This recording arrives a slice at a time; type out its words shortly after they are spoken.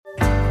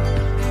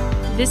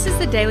This is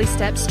the Daily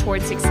Steps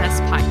Toward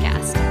Success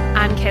podcast.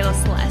 I'm Kayla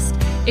Celeste.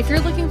 If you're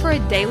looking for a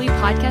daily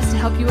podcast to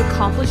help you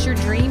accomplish your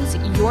dreams,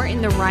 you're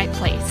in the right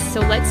place. So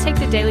let's take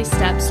the daily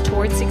steps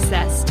toward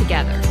success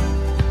together.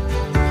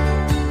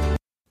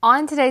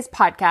 On today's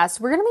podcast,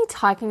 we're going to be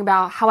talking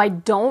about how I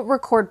don't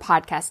record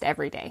podcasts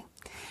every day.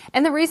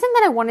 And the reason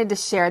that I wanted to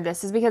share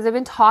this is because I've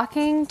been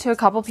talking to a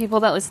couple people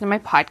that listen to my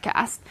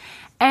podcast,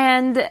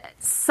 and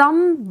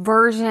some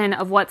version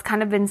of what's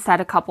kind of been said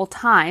a couple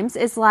times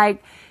is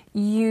like,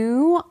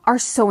 you are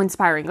so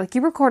inspiring. Like,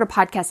 you record a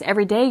podcast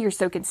every day. You're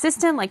so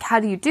consistent. Like, how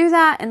do you do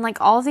that? And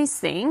like all these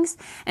things.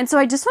 And so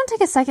I just want to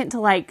take a second to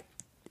like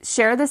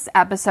share this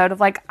episode of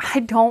like, I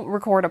don't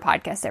record a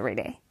podcast every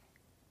day.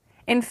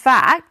 In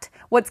fact,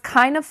 what's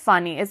kind of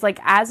funny is like,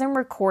 as I'm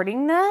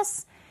recording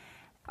this,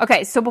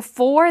 okay, so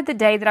before the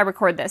day that I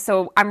record this,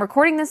 so I'm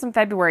recording this on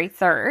February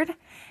 3rd,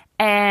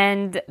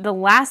 and the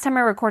last time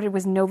I recorded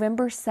was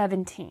November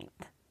 17th.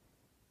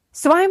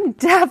 So I'm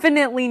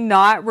definitely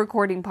not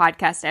recording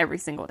podcasts every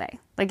single day.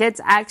 Like, it's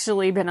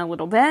actually been a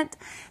little bit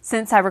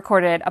since I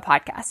recorded a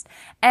podcast.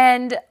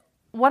 And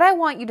what I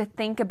want you to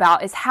think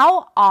about is,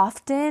 how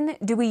often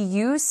do we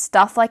use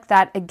stuff like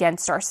that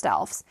against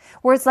ourselves?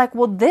 Where it's like,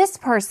 well, this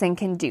person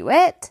can do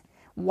it.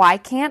 Why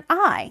can't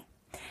I?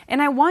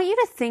 And I want you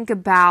to think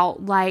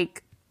about,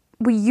 like,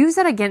 we use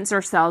that against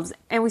ourselves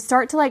and we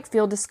start to like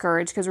feel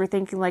discouraged because we're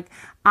thinking like,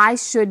 I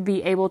should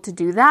be able to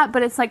do that.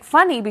 But it's like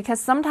funny because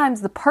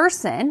sometimes the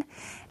person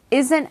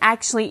isn't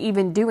actually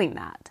even doing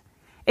that.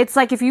 It's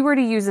like if you were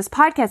to use this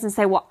podcast and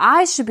say, well,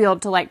 I should be able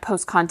to like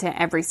post content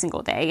every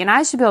single day and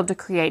I should be able to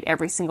create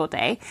every single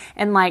day.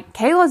 And like,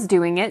 Kayla's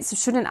doing it, so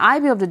shouldn't I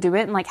be able to do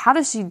it? And like, how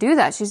does she do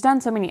that? She's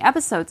done so many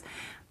episodes.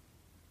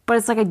 But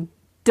it's like, I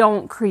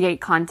don't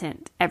create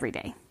content every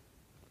day.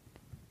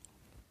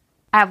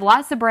 I have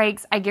lots of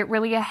breaks. I get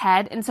really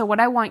ahead. And so what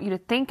I want you to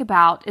think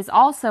about is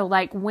also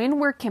like, when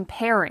we're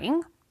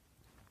comparing,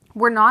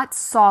 we're not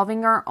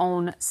solving our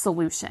own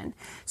solution.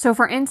 So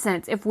for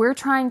instance, if we're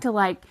trying to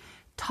like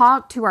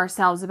talk to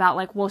ourselves about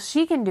like, well,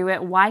 she can do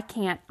it, why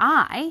can't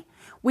I?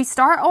 We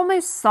start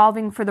almost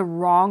solving for the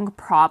wrong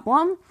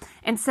problem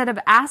instead of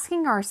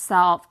asking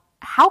ourselves,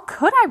 how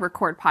could I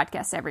record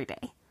podcasts every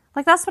day?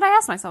 Like, that's what I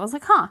asked myself. I was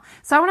like,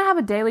 so I want to have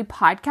a daily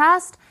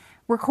podcast.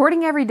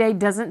 Recording every day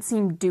doesn't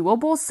seem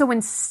doable. So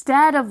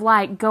instead of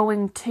like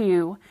going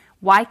to,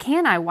 why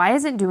can't I? Why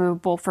is it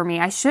doable for me?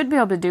 I should be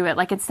able to do it.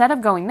 Like, instead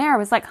of going there, I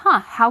was like,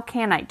 how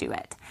can I do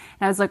it?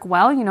 And I was like,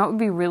 well, you know, it would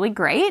be really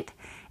great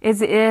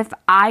is if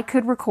I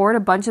could record a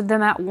bunch of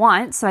them at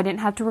once so I didn't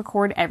have to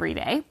record every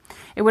day.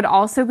 It would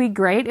also be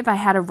great if I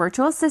had a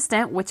virtual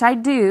assistant, which I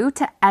do,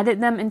 to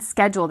edit them and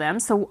schedule them.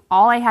 So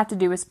all I have to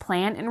do is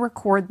plan and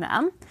record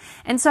them.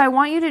 And so I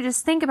want you to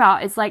just think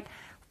about, it's like,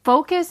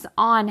 focus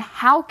on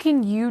how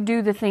can you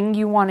do the thing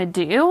you want to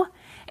do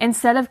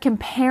instead of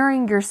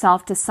comparing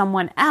yourself to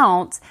someone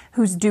else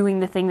who's doing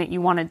the thing that you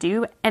want to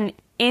do, and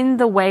in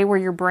the way where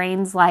your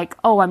brain's like,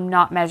 oh, I'm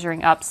not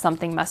measuring up,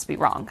 something must be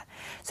wrong.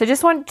 So I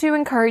just want to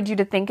encourage you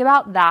to think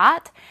about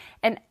that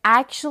and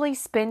actually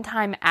spend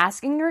time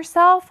asking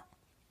yourself,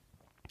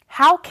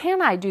 how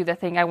can I do the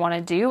thing I want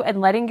to do?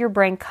 And letting your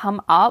brain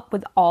come up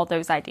with all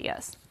those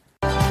ideas.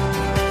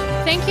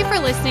 Thank you for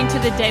listening to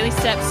the Daily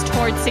Steps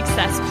Toward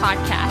Success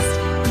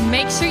podcast.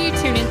 Make sure you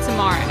tune in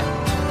tomorrow.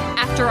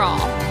 After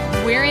all,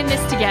 we're in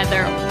this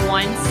together,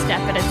 one step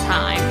at a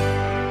time.